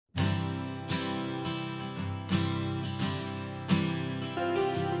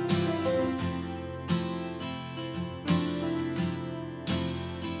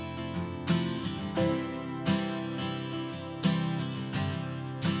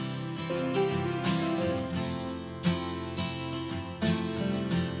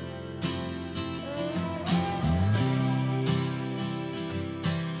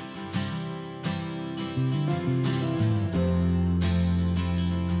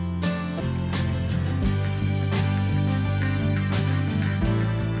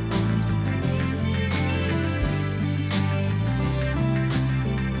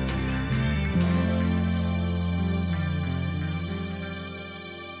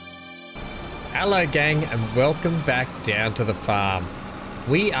Hello gang, and welcome back down to the farm.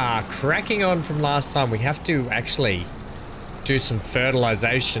 We are cracking on from last time. We have to actually do some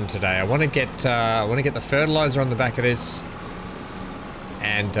fertilization today. I want to get the fertilizer on the back of this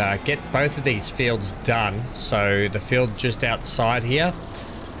and get both of these fields done. So the field just outside here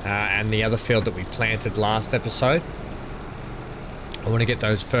and the other field that we planted last episode. I want to get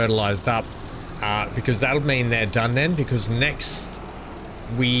those fertilized up because that'll mean they're done then, because next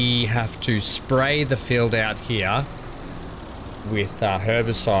we have to spray the field out here with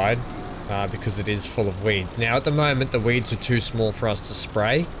herbicide because it is full of weeds. Now at the moment the weeds are too small for us to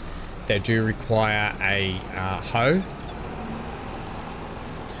spray. They do require a hoe.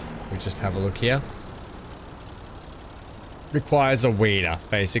 We just have a look here. Requires a weeder,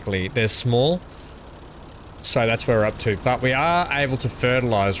 basically. They're small, so that's where we're up to. But we are able to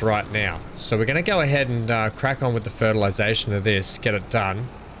fertilize right now. So we're going to go ahead and crack on with the fertilization of this, get it done.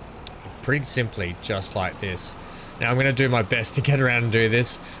 Pretty simply, just like this. Now I'm going to do my best to get around and do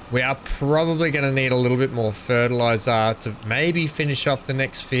this. We are probably going to need a little bit more fertilizer to maybe finish off the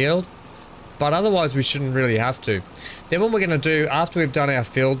next field. But otherwise we shouldn't really have to. Then what we're going to do, after we've done our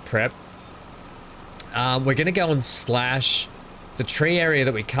field prep, we're going to go and slash the tree area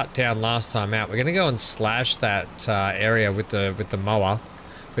that we cut down last time out. We're going to go and slash that area with the mower,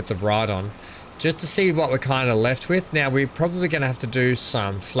 with the ride-on, just to see what we're kind of left with. Now we're probably going to have to do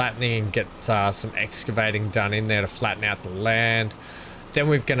some flattening and get some excavating done in there to flatten out the land. Then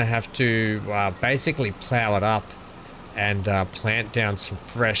we're going to have to basically plow it up and plant down some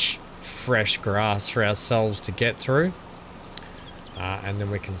fresh grass for ourselves to get through. And then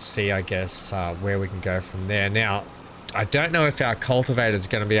we can see, I guess, where we can go from there. Now, I don't know if our cultivator is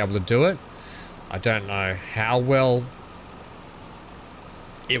going to be able to do it. I don't know how well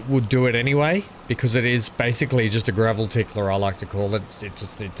it would do it anyway, because it is basically just a gravel tickler, I like to call it.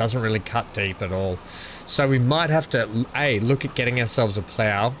 It doesn't really cut deep at all. So we might have to, A, look at getting ourselves a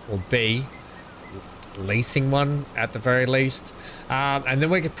plow, or B, leasing one at the very least. And then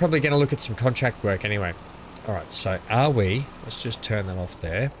we're probably going to look at some contract work anyway. Alright, so let's just turn that off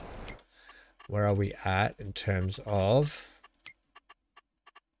there. Where are we at in terms of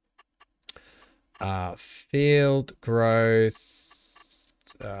field growth?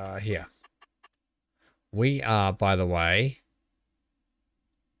 Here. We are, by the way,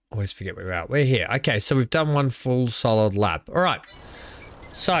 always forget where we're at. We're here. Okay, so we've done one full solid lap. All right.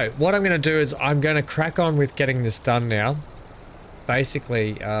 So what I'm going to do is I'm going to crack on with getting this done now.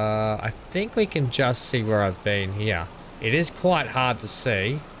 Basically, I think we can just see where I've been here. It is quite hard to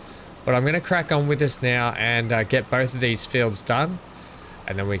see, but I'm going to crack on with this now and get both of these fields done,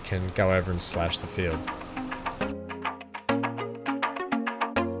 and then we can go over and slash the field.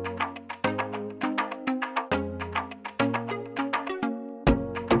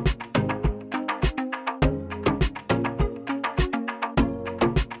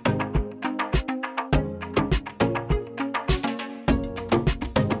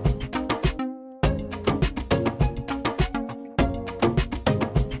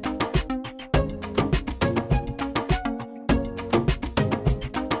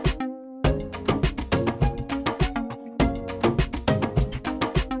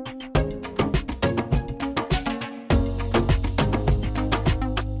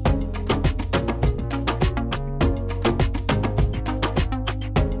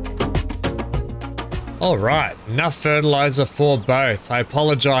 Alright, enough fertilizer for both. I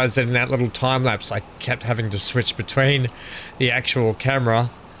apologize that in that little time lapse I kept having to switch between the actual camera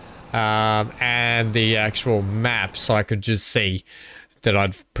and the actual map so I could just see that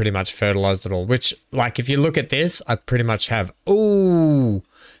I'd pretty much fertilized it all. Which, like, if you look at this, I pretty much have. Ooh,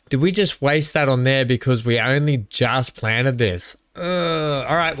 did we just waste that on there because we only just planted this?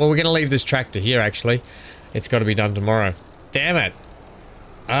 Alright, well, we're going to leave this tractor here, actually. It's got to be done tomorrow. Damn it.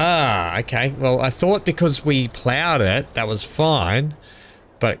 Ah, okay. Well, I thought because we plowed it, that was fine.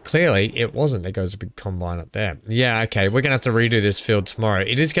 But clearly, it wasn't. There goes a big combine up there. Yeah, okay. We're going to have to redo this field tomorrow.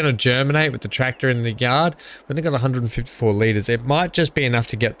 It is going to germinate with the tractor in the yard. We've only got 154 litres. It might just be enough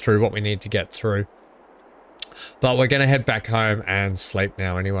to get through what we need to get through. But we're going to head back home and sleep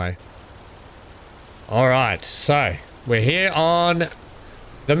now anyway. Alright, so we're here on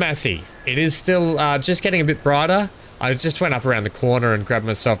the Massey. It is still just getting a bit brighter. I just went up around the corner and grabbed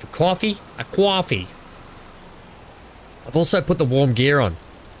myself a coffee. I've also put the warm gear on.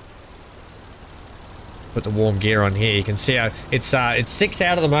 Put the warm gear on here. You can see how it's 6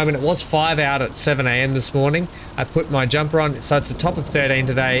 out at the moment. It was 5 out at 7 AM this morning. I put my jumper on, so it's a top of 13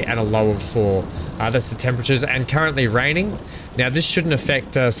 today and a low of 4. That's the temperatures, and currently raining. Now this shouldn't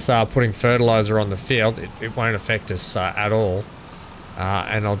affect us putting fertilizer on the field. It won't affect us at all.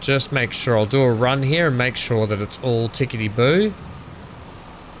 And I'll just make sure, I'll do a run here and make sure that it's all tickety-boo.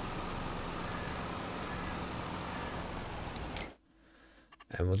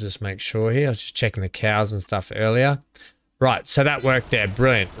 And we'll just make sure here. I was just checking the cows and stuff earlier. Right, so that worked there.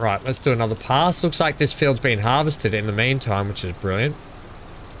 Brilliant. Right, let's do another pass. Looks like this field's been harvested in the meantime, which is brilliant.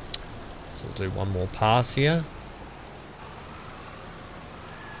 So we'll do one more pass here.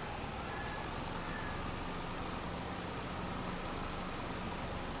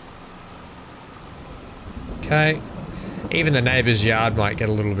 Okay. Even the neighbour's yard might get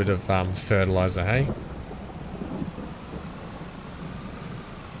a little bit of fertiliser, hey?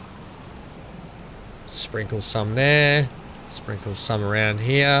 Sprinkle some there. Sprinkle some around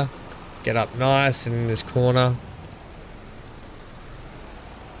here. Get up nice in this corner.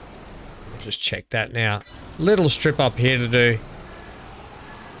 We'll just check that now. Little strip up here to do.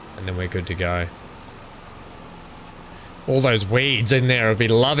 And then we're good to go. All those weeds in there will be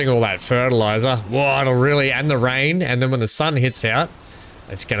loving all that fertilizer. Whoa, it'll really, and the rain. And then when the sun hits out,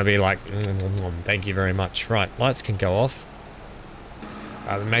 it's going to be like, thank you very much. Right, lights can go off.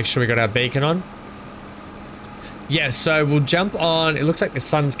 Make sure we got our beacon on. Yeah, so we'll jump on. It looks like the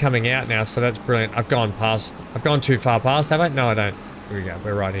sun's coming out now, so that's brilliant. I've gone too far past, have I? No, I don't. Here we go.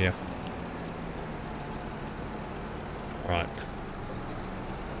 We're right here. Right.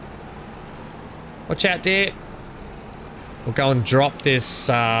 Watch out, dear. We'll go and drop this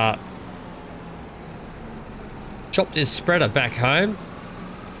spreader back home.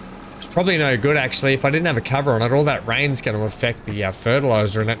 It's probably no good, actually. If I didn't have a cover on it, all that rain's going to affect the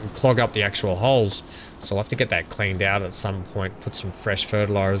fertilizer in it and clog up the actual holes. So I'll have to get that cleaned out at some point, put some fresh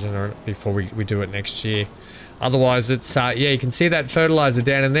fertilizer in it before we do it next year. Otherwise, it's, yeah, you can see that fertilizer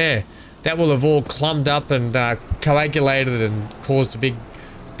down in there. That will have all clumped up and coagulated and caused a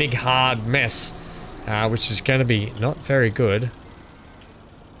big hard mess, which is going to be not very good.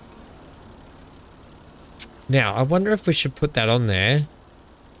 Now, I wonder if we should put that on there.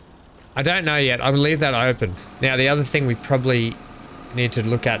 I don't know yet. I will leave that open. Now, the other thing we probably need to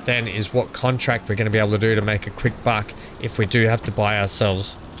look at then is what contract we're going to be able to do to make a quick buck if we do have to buy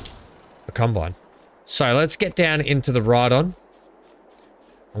ourselves a combine. So let's get down into the ride-on.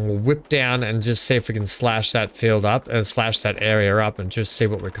 And we'll whip down and just see if we can slash that field up and slash that area up and just see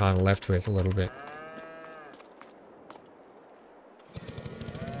what we're kind of left with a little bit.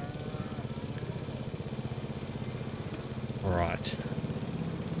 Alright.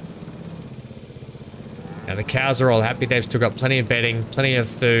 Now the cows are all happy. They've still got plenty of bedding, plenty of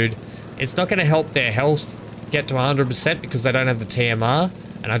food. It's not going to help their health get to 100% because they don't have the TMR.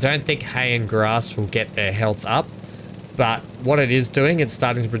 And I don't think hay and grass will get their health up. But what it is doing, it's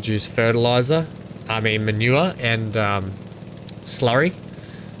starting to produce fertilizer. I mean manure and slurry.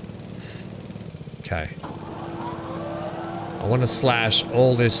 Okay. I want to slash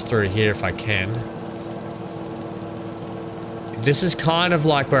all this through here if I can. This is kind of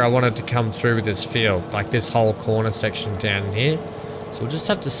like where I wanted to come through with this field, like this whole corner section down here. So we'll just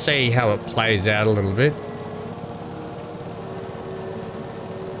have to see how it plays out a little bit.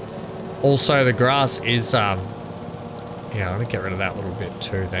 Also, the grass is, yeah, I'm gonna get rid of that little bit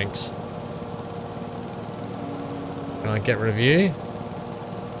too, thanks. Can I get rid of you?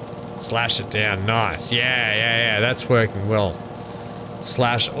 Slash it down, nice. Yeah, that's working well.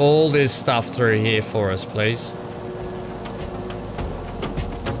 Slash all this stuff through here for us, please.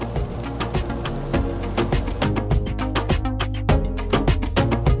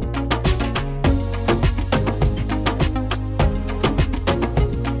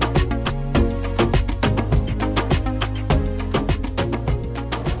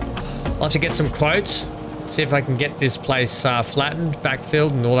 I'll have to get some quotes, see if I can get this place flattened,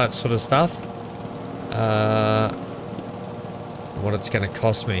 backfilled and all that sort of stuff. What it's going to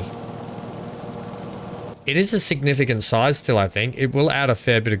cost me. It is a significant size still, I think. It will add a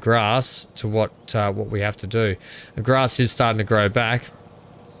fair bit of grass to what we have to do. The grass is starting to grow back.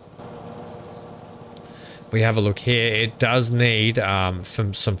 We have a look here. It does need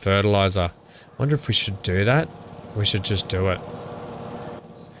some fertilizer. I wonder if we should do that. We should just do it.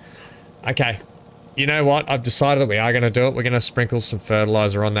 Okay, you know what? I've decided that we are going to do it. We're going to sprinkle some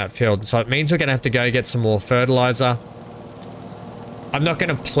fertilizer on that field. So it means we're going to have to go get some more fertilizer. I'm not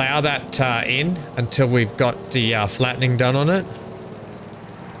going to plow that in until we've got the flattening done on it. I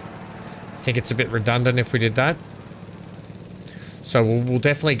think it's a bit redundant if we did that. So we'll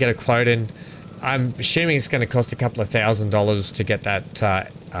definitely get a quote in. I'm assuming it's going to cost a couple of $1,000s to get that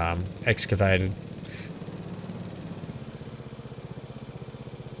excavated.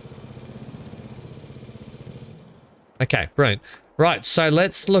 Okay, brilliant. Right, so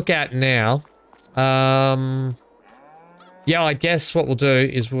let's look at now. Yeah, I guess what we'll do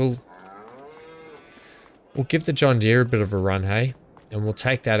is we'll give the John Deere a bit of a run, hey? And we'll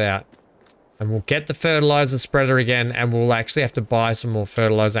take that out. And we'll get the fertilizer spreader again, and we'll actually have to buy some more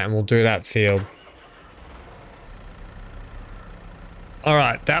fertilizer, and we'll do that field.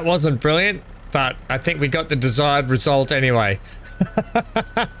 Alright, that wasn't brilliant, but I think we got the desired result anyway.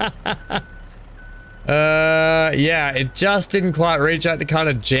 Yeah, it just didn't quite reach out to kind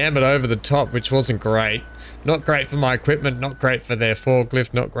of jam it over the top, which wasn't great. Not great for my equipment, not great for their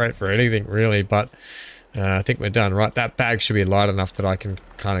forklift, not great for anything really, but I think we're done. Right, that bag should be light enough that I can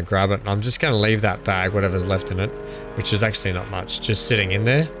kind of grab it. And I'm just going to leave that bag, whatever's left in it, which is actually not much, just sitting in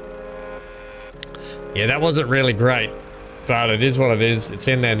there. Yeah, that wasn't really great, but it is what it is. It's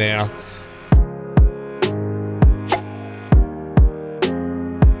in there now.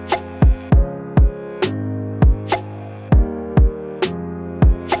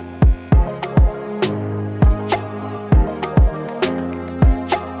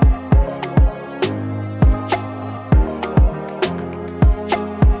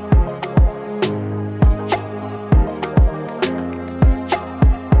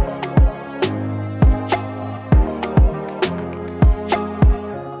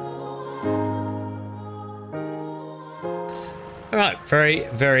 Very,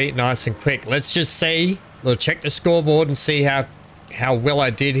 very nice and quick. Let's just see. We'll check the scoreboard and see how well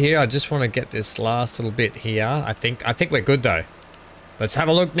I did here. I just want to get this last little bit here. I think we're good though. Let's have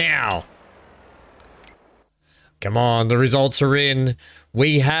a look now. Come on, the results are in.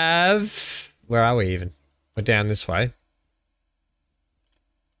 We have... Where are we even? We're down this way.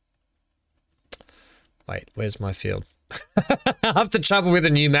 Wait, where's my field? Half the trouble with a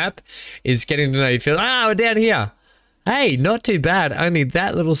new map is getting to know your field. Ah, we're down here. Hey, not too bad. Only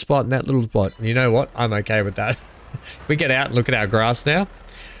that little spot and that little spot. You know what? I'm okay with that. We get out and look at our grass now.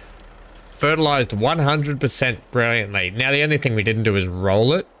 Fertilized 100% brilliantly. Now, the only thing we didn't do is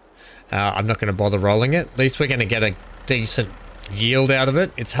roll it. I'm not going to bother rolling it. At least we're going to get a decent yield out of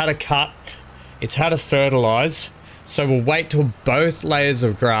it. It's had a cut. It's had a fertilize. So we'll wait till both layers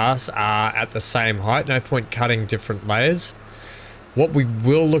of grass are at the same height. No point cutting different layers. What we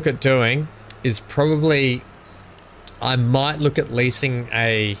will look at doing is probably... I might look at leasing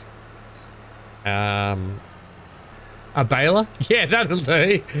a baler. Yeah, that'll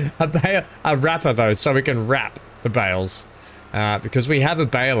do. A wrapper though, so we can wrap the bales. Because we have a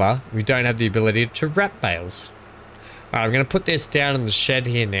baler, we don't have the ability to wrap bales. Alright, I'm going to put this down in the shed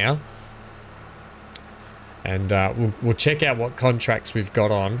here now. And we'll check out what contracts we've got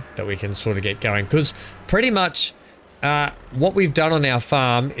on that we can sort of get going. Because pretty much what we've done on our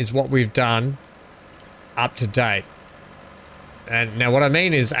farm is what we've done up to date. And now what I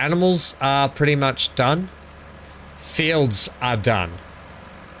mean is animals are pretty much done. Fields are done.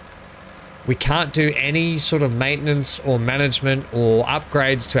 We can't do any sort of maintenance or management or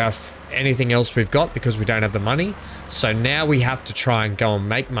upgrades to our anything else we've got because we don't have the money. So now we have to try and go and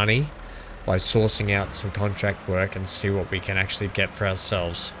make money by sourcing out some contract work and see what we can actually get for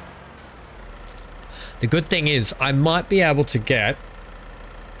ourselves. The good thing is I might be able to get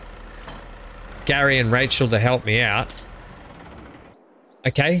Gary and Rachel to help me out.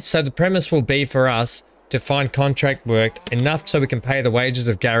 Okay, so the premise will be for us to find contract work enough so we can pay the wages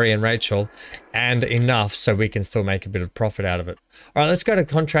of Gary and Rachel and enough so we can still make a bit of profit out of it. All right, let's go to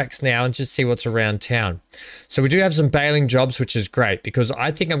contracts now and just see what's around town. So we do have some baling jobs, which is great because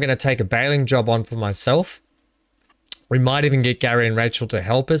I think I'm going to take a baling job on for myself. We might even get Gary and Rachel to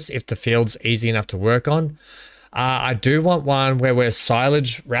help us if the field's easy enough to work on. I do want one where we're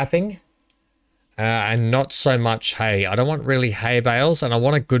silage wrapping. And not so much hay. I don't want really hay bales, and I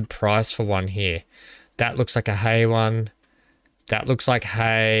want a good price for one here. That looks like a hay one. That looks like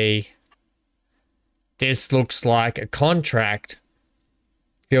hay. This looks like a contract.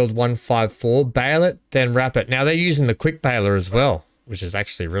 Field 154. Bale it, then wrap it. Now they're using the quick baler as well, which is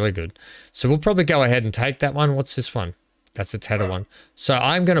actually really good. So we'll probably go ahead and take that one. What's this one? That's a Tedder one. So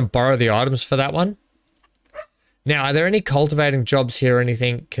I'm going to borrow the items for that one. Now, are there any cultivating jobs here or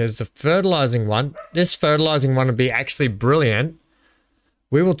anything? Because the fertilizing one, this fertilizing one would be actually brilliant.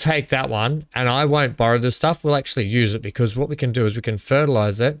 We will take that one, and I won't borrow the stuff. We'll actually use it because what we can do is we can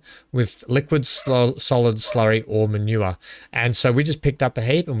fertilize it with liquid, solid, slurry, or manure. And so we just picked up a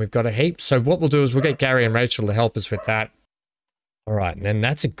heap, and we've got a heap. So what we'll do is we'll get Gary and Rachel to help us with that. All right, and then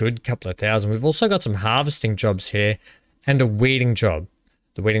that's a good couple of thousand. We've also got some harvesting jobs here and a weeding job.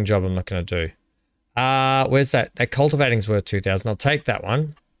 The weeding job I'm not going to do. Where's that? That cultivating's worth 2,000. I'll take that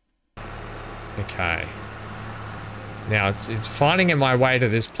one. Okay. Now, it's finding my way to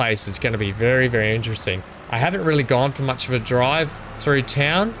this place is going to be very, very interesting. I haven't really gone for much of a drive through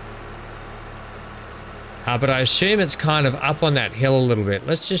town. But I assume it's kind of up on that hill a little bit.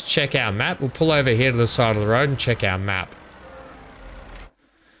 Let's just check our map. We'll pull over here to the side of the road and check our map.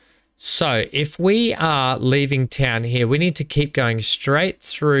 So if we are leaving town here, we need to keep going straight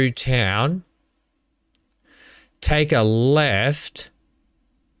through town. Take a left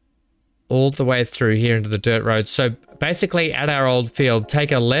all the way through here into the dirt road. So basically at our old field,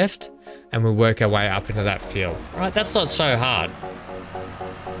 take a left and we'll work our way up into that field. Right, that's not so hard.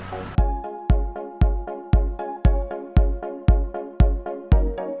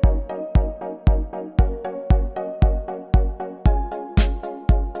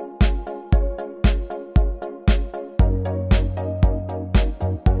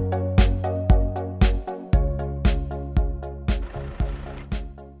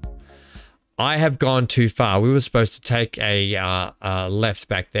 I have gone too far. We were supposed to take a left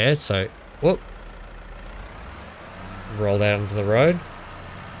back there, so whoop, roll out onto the road.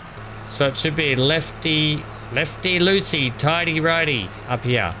 So it should be lefty loosey, tidy righty up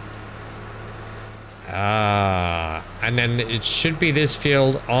here. And then it should be this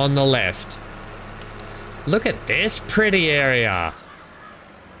field on the left. Look at this pretty area.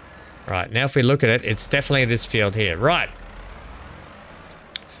 Right, now if we look at it, it's definitely this field here. Right.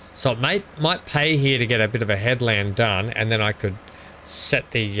 So it might pay here to get a bit of a headland done, and then I could set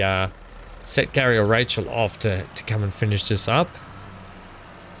the set Gary or Rachel off to come and finish this up.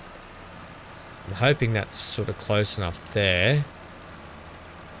 I'm hoping that's sort of close enough there.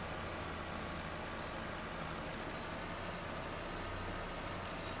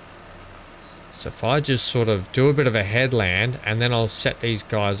 So if I just sort of do a bit of a headland, and then I'll set these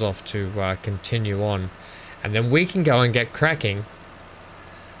guys off to continue on, and then we can go and get cracking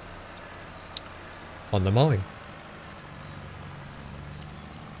on the mowing.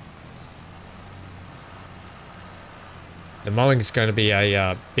 The mowing is going to be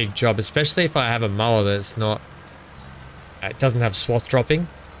a big job, especially if I have a mower that's not, it doesn't have swath dropping.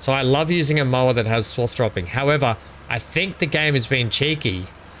 So I love using a mower that has swath dropping. However, I think the game has been cheeky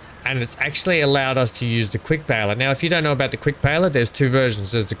and it's actually allowed us to use the quick baler. Now, if you don't know about the quick baler, there's two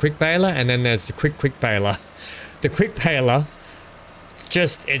versions. There's the quick baler and then there's the quick baler. The quick baler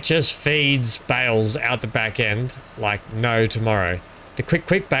it just feeds bales out the back end like no tomorrow. The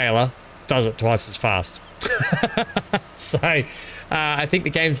quick baler does it twice as fast. So I think the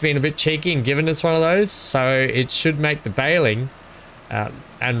game's been a bit cheeky and given us one of those, so it should make the baling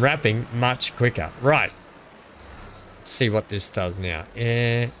and wrapping much quicker. Right, let's see what this does now.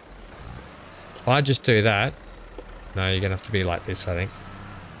 If I just do that, no, you're gonna have to be like this, I think.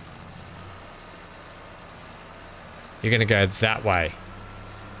 You're gonna go that way.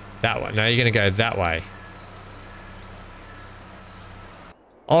 That way. No, you're going to go that way.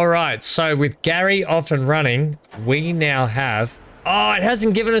 All right. So with Gary off and running, we now have... Oh, it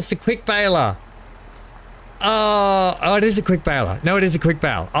hasn't given us the quick baler. Oh, it is a quick baler. No, it is a quick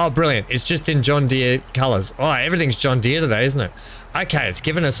bale. Oh, brilliant. It's just in John Deere colors. Oh, everything's John Deere today, isn't it? Okay, it's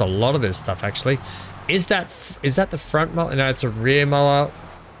given us a lot of this stuff, actually. Is that the front mower? No, it's a rear mower.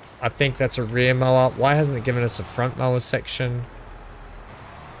 I think that's a rear mower. Why hasn't it given us a front mower section?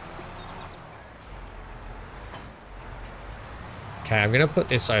 Okay, I'm going to put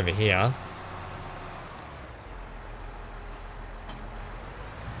this over here.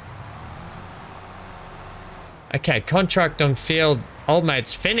 Okay, contract on field. Old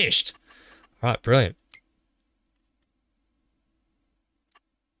mate's finished. All right, brilliant.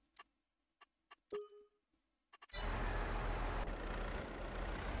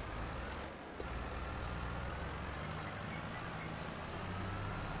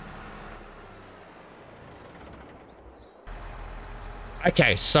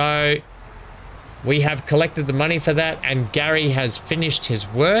 Okay, so we have collected the money for that and Gary has finished his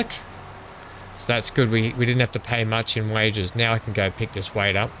work. So that's good. We didn't have to pay much in wages. Now I can go pick this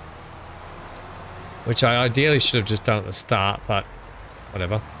weight up, which I ideally should have just done at the start, but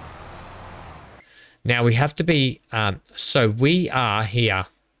whatever. Now we have to be, so we are here,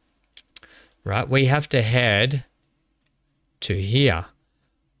 right? We have to head to here.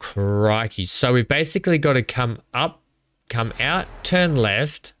 Crikey. So we've basically got to come up, come out, turn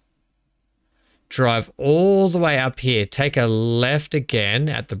left, drive all the way up here, take a left again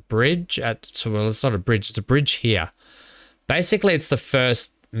at the bridge well, it's not a bridge, it's a bridge here. Basically, it's the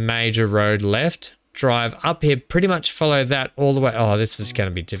first major road left. Drive up here, pretty much follow that all the way. Oh, this is going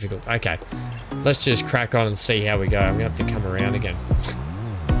to be difficult. Okay, let's just crack on and see how we go. I'm going to have to come around again.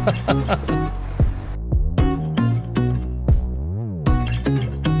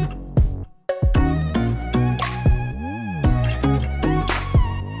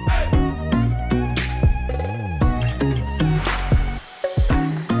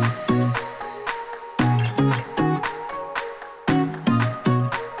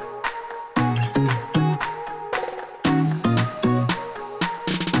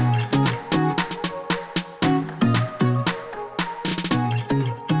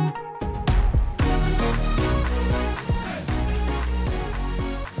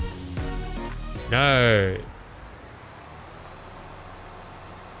 No.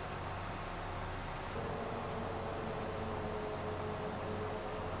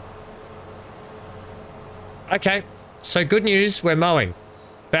 Okay, so good news, we're mowing.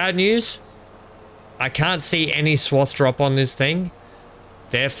 Bad news, I can't see any swath drop on this thing.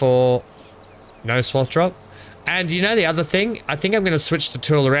 Therefore, no swath drop. And you know the other thing? I think I'm going to switch the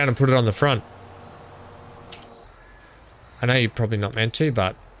tool around and put it on the front. I know you're probably not meant to,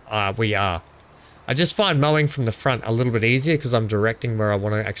 but we are. I just find mowing from the front a little bit easier because I'm directing where I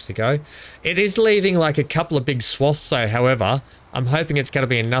want to actually go. It is leaving like a couple of big swaths though, however, I'm hoping it's going to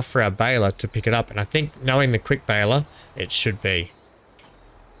be enough for our baler to pick it up. And I think knowing the quick baler, it should be.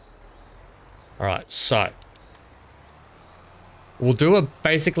 Alright, so. We'll do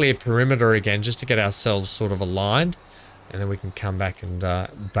basically a perimeter again just to get ourselves sort of aligned. And then we can come back and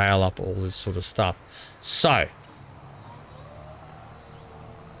bail up all this sort of stuff. So.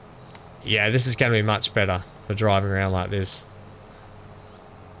 Yeah, this is going to be much better for driving around like this.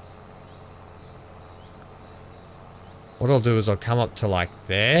 What I'll do is I'll come up to like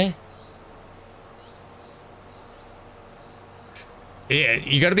there. Yeah,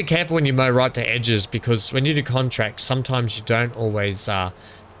 you got to be careful when you mow right to edges because when you do contracts, sometimes you don't always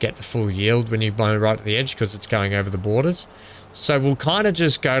get the full yield when you mow right to the edge because it's going over the borders. So we'll kind of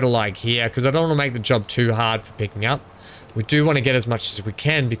just go to like here because I don't want to make the job too hard for picking up. We do want to get as much as we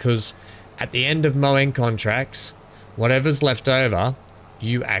can because at the end of mowing contracts, whatever's left over,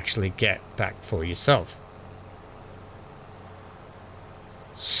 you actually get back for yourself.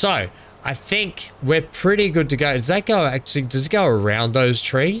 So, I think we're pretty good to go. Does that go actually, does it go around those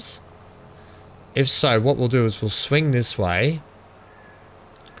trees? If so, what we'll do is we'll swing this way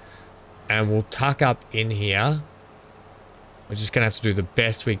and we'll tuck up in here. We're just going to have to do the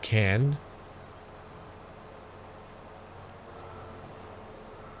best we can.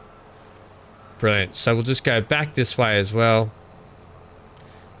 Brilliant. So we'll just go back this way as well.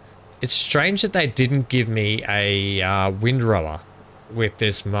 It's strange that they didn't give me a windrower with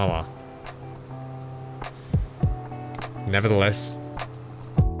this mower. Nevertheless.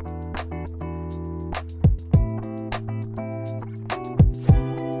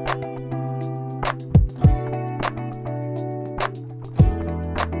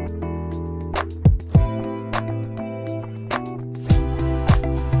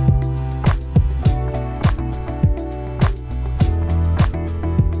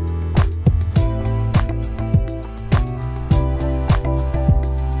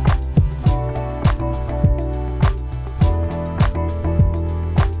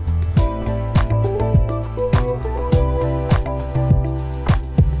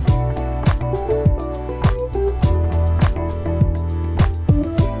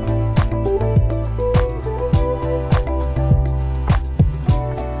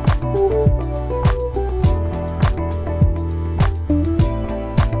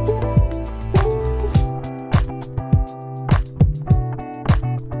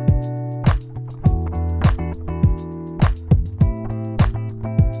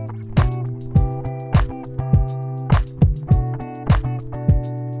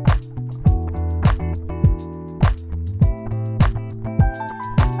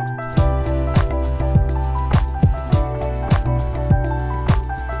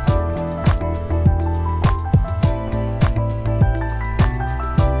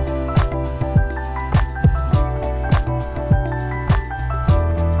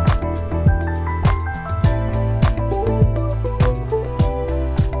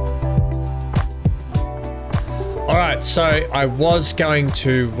 So I was going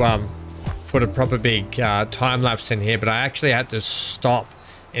to put a proper big time lapse in here, but I actually had to stop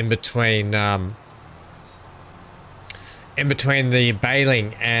in between the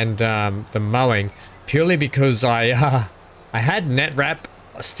baling and the mowing purely because I had net wrap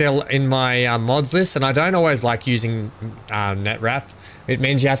still in my mods list, and I don't always like using net wrap. It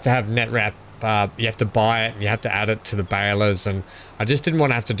means you have to have net wrap. You have to buy it and you have to add it to the balers, and I just didn't want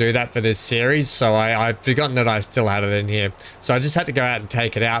to have to do that for this series, so I've forgotten that I still had it in here, so I just had to go out and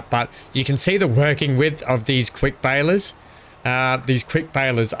take it out. But you can see the working width of these quick balers. These quick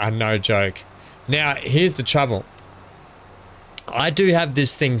balers are no joke. Now here's the trouble. I do have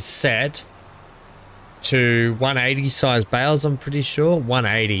this thing set to 180 size bales, I'm pretty sure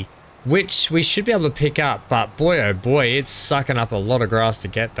 180, which we should be able to pick up, but boy oh boy, it's sucking up a lot of grass to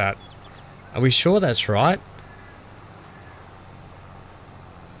get that. Are we sure that's right?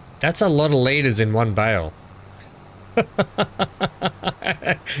 That's a lot of litres in one bale. We're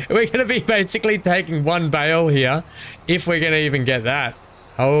going to be basically taking one bale here, if we're going to even get that.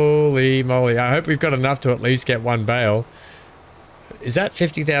 Holy moly. I hope we've got enough to at least get one bale. Is that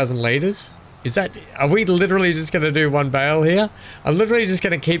 50,000 litres? Is that... Are we literally just going to do one bale here? I'm literally just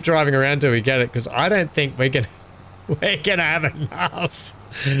going to keep driving around till we get it, because I don't think we're going to... We're going to have enough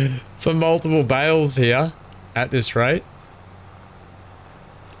for multiple bales here at this rate.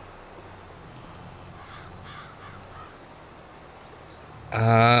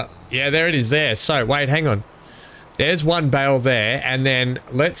 Yeah, there it is there. So, wait, hang on. There's one bale there, and then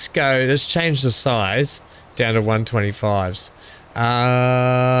let's change the size down to 125s.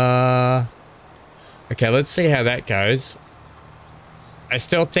 Okay, let's see how that goes. I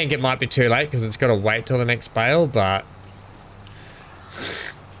still think it might be too late because it's got to wait till the next bale, but...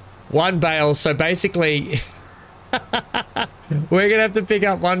 One bale, so basically... We're going to have to pick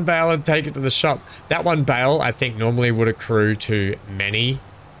up one bale and take it to the shop. That one bale, I think, normally would accrue to many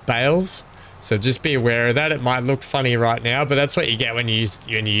bales. So just be aware of that. It might look funny right now, but that's what you get when you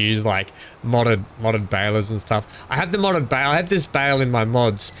use like modded balers and stuff. I have the modded bale. I have this bale in my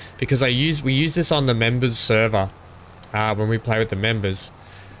mods because we use this on the members server when we play with the members.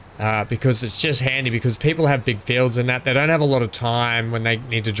 Because it's just handy because people have big fields and that. They don't have a lot of time when they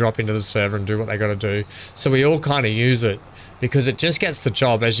need to drop into the server and do what they got to do. So we all kind of use it because it just gets the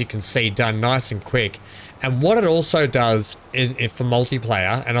job, as you can see, done nice and quick. And what it also does is for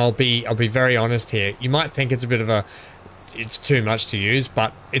multiplayer, and I'll be very honest here, you might think it's a bit of it's too much to use,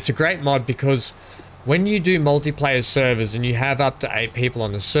 but it's a great mod because when you do multiplayer servers and you have up to 8 people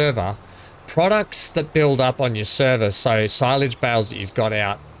on the server, products that build up on your server, so silage bales that you've got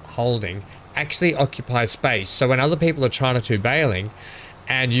out holding, actually occupy space. So when other people are trying to do baling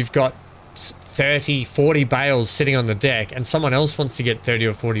and you've got 30, 40 bales sitting on the deck and someone else wants to get 30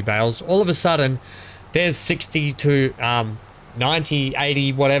 or 40 bales, all of a sudden there's 60 to 90,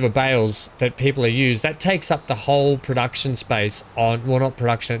 80, whatever bales that people are used. That takes up the whole production space on, well, not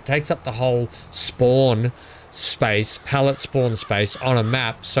production, it takes up the whole spawn space, pallet spawn space on a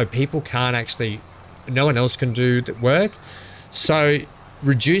map, so people can't actually, no one else can do the work. So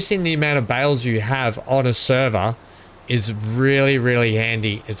reducing the amount of bales you have on a server is really, really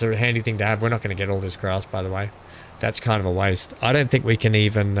handy. It's a handy thing to have. We're not going to get all this grass, by the way. That's kind of a waste. I don't think we can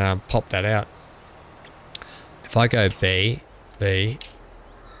even pop that out. If I go B,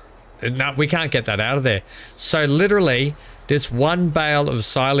 no, we can't get that out of there. So literally, this one bale of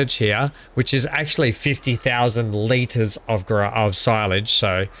silage here, which is actually 50,000 litres of silage,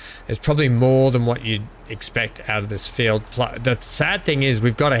 so it's probably more than what you'd expect out of this field. The sad thing is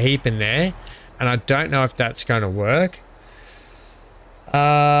we've got a heap in there, and I don't know if that's going to work.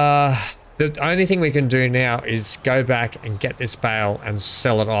 The only thing we can do now is go back and get this bale and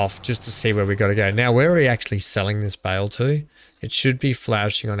sell it off just to see where we got to go. Now, where are we actually selling this bale to? It should be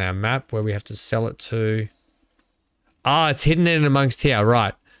flashing on our map where we have to sell it to. Ah, it's hidden in amongst here,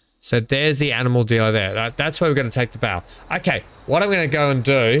 right. So there's the animal dealer there. That's where we're going to take the bale. Okay, what I'm going to go and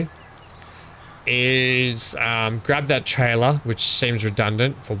do is grab that trailer, which seems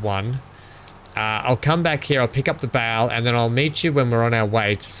redundant for one. I'll come back here, I'll pick up the bale, and then I'll meet you when we're on our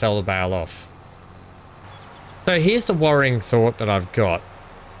way to sell the bale off. So here's the worrying thought that I've got.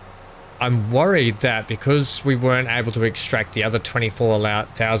 I'm worried that because we weren't able to extract the other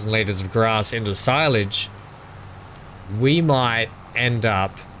 24,000 litres of grass into silage, we might end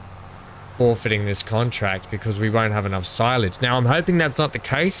up forfeiting this contract because we won't have enough silage. Now, I'm hoping that's not the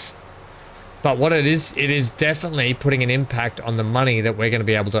case, but what it is definitely putting an impact on the money that we're going to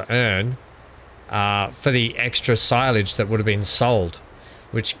be able to earn for the extra silage that would have been sold,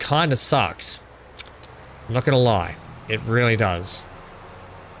 which kind of sucks. I'm not going to lie. It really does.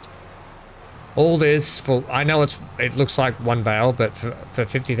 All this for, I know it looks like one bale, but for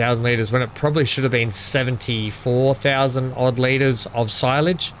 50,000 litres when it probably should have been 74,000 odd litres of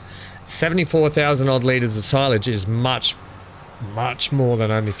silage. 74,000 odd litres of silage is much, much more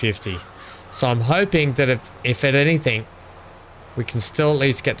than only 50. So I'm hoping that if at anything, we can still at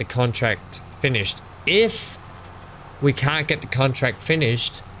least get the contract finished. If we can't get the contract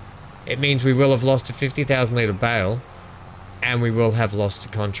finished, it means we will have lost a 50,000 litre bale and we will have lost the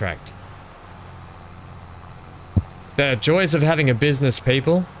contract. The joys of having a business,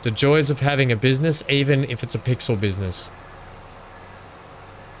 people. The joys of having a business, even if it's a pixel business.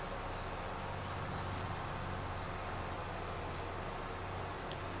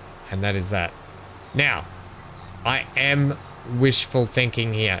 And that is that. Now, I am wishful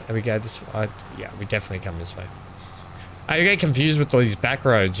thinking here. There we go. Yeah, we definitely come this way. I get confused with all these back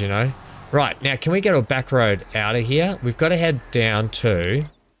roads, you know. Right, now can we get a back road out of here? We've got to head down to...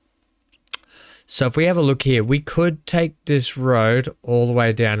 So if we have a look here, we could take this road all the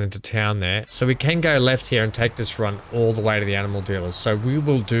way down into town there. So we can go left here and take this run all the way to the animal dealers. So we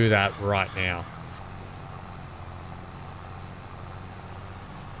will do that right now.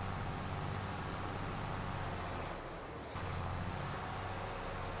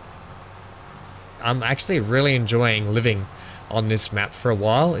 I'm actually really enjoying living on this map for a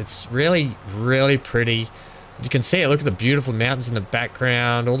while. It's really, really pretty. You can see it. Look at the beautiful mountains in the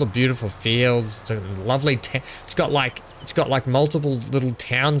background, all the beautiful fields, the lovely it's got like multiple little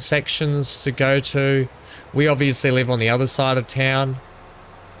town sections to go to. We obviously live on the other side of town.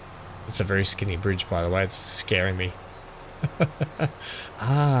 It's a very skinny bridge, by the way. It's scaring me.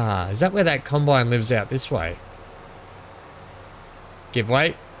 Ah, is that where that combine lives, out this way? Give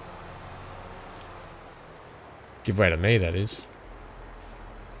way. Give way to me, that is.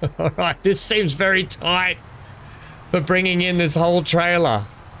 Alright, this seems very tight for bringing in this whole trailer.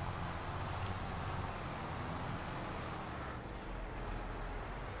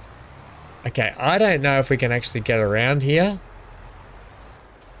 Okay, I don't know if we can actually get around here.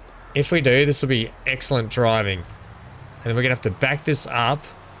 If we do, this will be excellent driving. And then we're gonna have to back this up.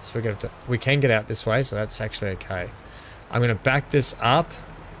 So we're gonna have to, we can get out this way, so that's actually okay. I'm gonna back this up.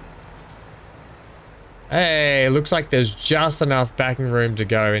 Hey, looks like there's just enough backing room to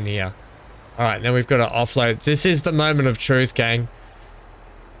go in here. Alright, now we've got to offload. This is the moment of truth, gang.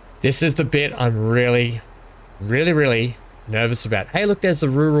 This is the bit I'm really, really, really nervous about. Hey, look, there's the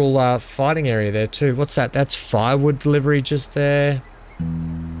rural fighting area there too. What's that? That's firewood delivery just there.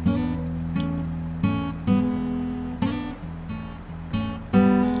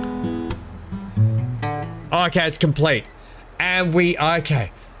 Okay, it's complete. And we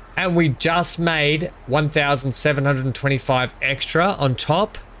just made 1,725 extra on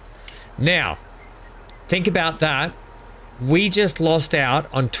top. Now, think about that. We just lost out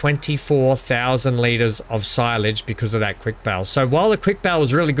on 24,000 litres of silage because of that quick bale. So while the quick bale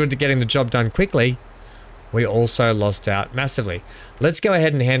was really good to getting the job done quickly, we also lost out massively. Let's go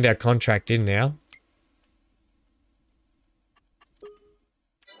ahead and hand our contract in now.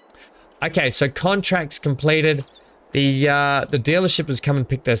 Okay, so contracts completed. The dealership has come and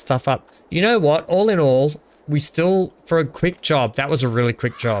picked their stuff up. You know what? All in all, we still, for a quick job, that was a really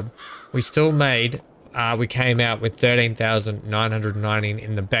quick job. We still made, we came out with 13,919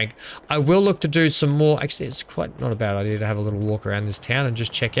 in the bank. I will look to do some more. Actually, it's quite not a bad idea to have a little walk around this town and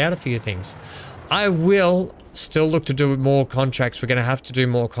just check out a few things. I will still look to do more contracts. We're going to have to do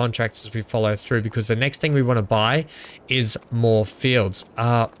more contracts as we follow through, because the next thing we want to buy is more fields.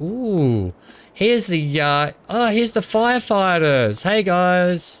 Ooh, here's the, here's the firefighters. Hey,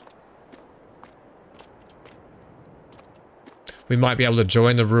 guys. We might be able to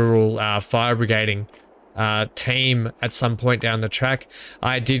join the rural fire brigading team at some point down the track.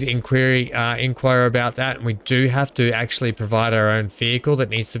 I did inquire about that, and we do have to actually provide our own vehicle that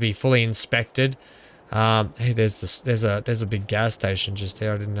needs to be fully inspected. Hey, there's a big gas station just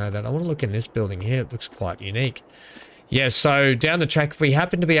there. I didn't know that. I want to look in this building here. It looks quite unique. Yeah, so down the track, if we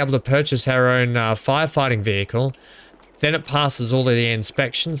happen to be able to purchase our own firefighting vehicle, then it passes all of the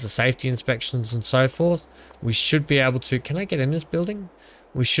inspections, the safety inspections and so forth. We should be able to, can I get in this building?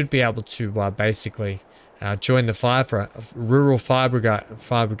 We should be able to basically join the rural fire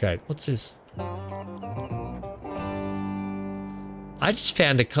brigade. What's this? I just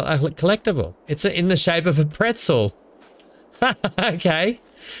found a collectible. It's in the shape of a pretzel. Okay.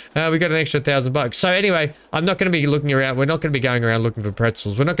 We got an extra $1,000. So anyway, I'm not going to be looking around. We're not going to be going around looking for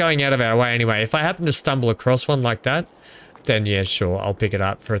pretzels. We're not going out of our way anyway. If I happen to stumble across one like that, then yeah, sure, I'll pick it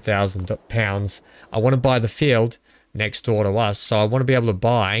up for £1,000. I want to buy the field next door to us. So I want to be able to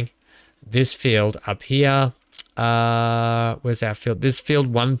buy this field up here. Where's our field? This field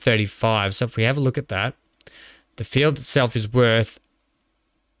 135. So if we have a look at that, the field itself is worth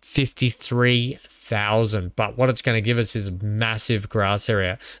 53,000, but what it's going to give us is a massive grass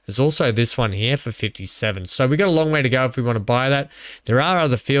area. There's also this one here for 57. So we got a long way to go if we want to buy that. There are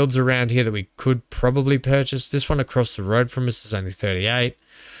other fields around here that we could probably purchase. This one across the road from us is only 38,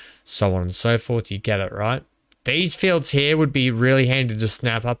 so on and so forth. You get it, right? These fields here would be really handy to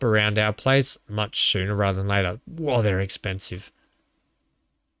snap up around our place much sooner rather than later. Whoa, they're expensive.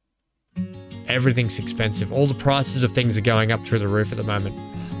 Everything's expensive. All the prices of things are going up through the roof at the moment.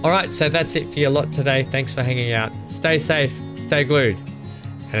 Alright, so that's it for your lot today. Thanks for hanging out. Stay safe, stay glued.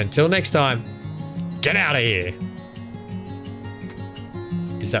 And until next time, get out of here.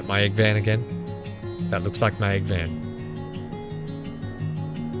 Is that my egg van again? That looks like my egg van.